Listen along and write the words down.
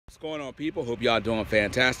going on, people? Hope y'all doing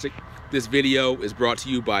fantastic. This video is brought to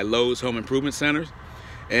you by Lowe's Home Improvement Centers,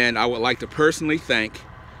 and I would like to personally thank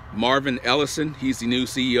Marvin Ellison. He's the new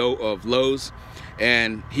CEO of Lowe's,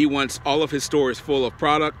 and he wants all of his stores full of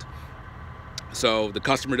product, so the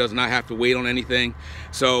customer does not have to wait on anything.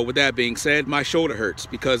 So with that being said, my shoulder hurts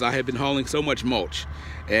because I have been hauling so much mulch,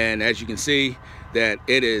 and as you can see that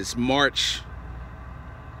it is March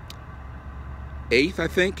 8th, I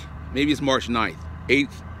think. Maybe it's March 9th.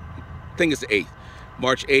 8th. I think it's the 8th.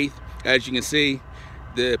 March 8th. As you can see,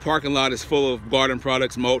 the parking lot is full of garden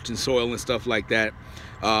products, mulch and soil and stuff like that.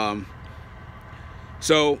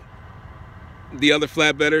 So the other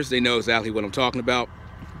flatbedders, they know exactly what I'm talking about,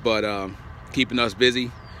 but keeping us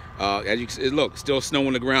busy. As you can see, look, still snow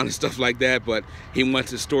on the ground and stuff like that, but he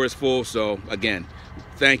wants his stores full. So again,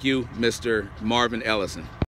 thank you, Mr. Marvin Ellison.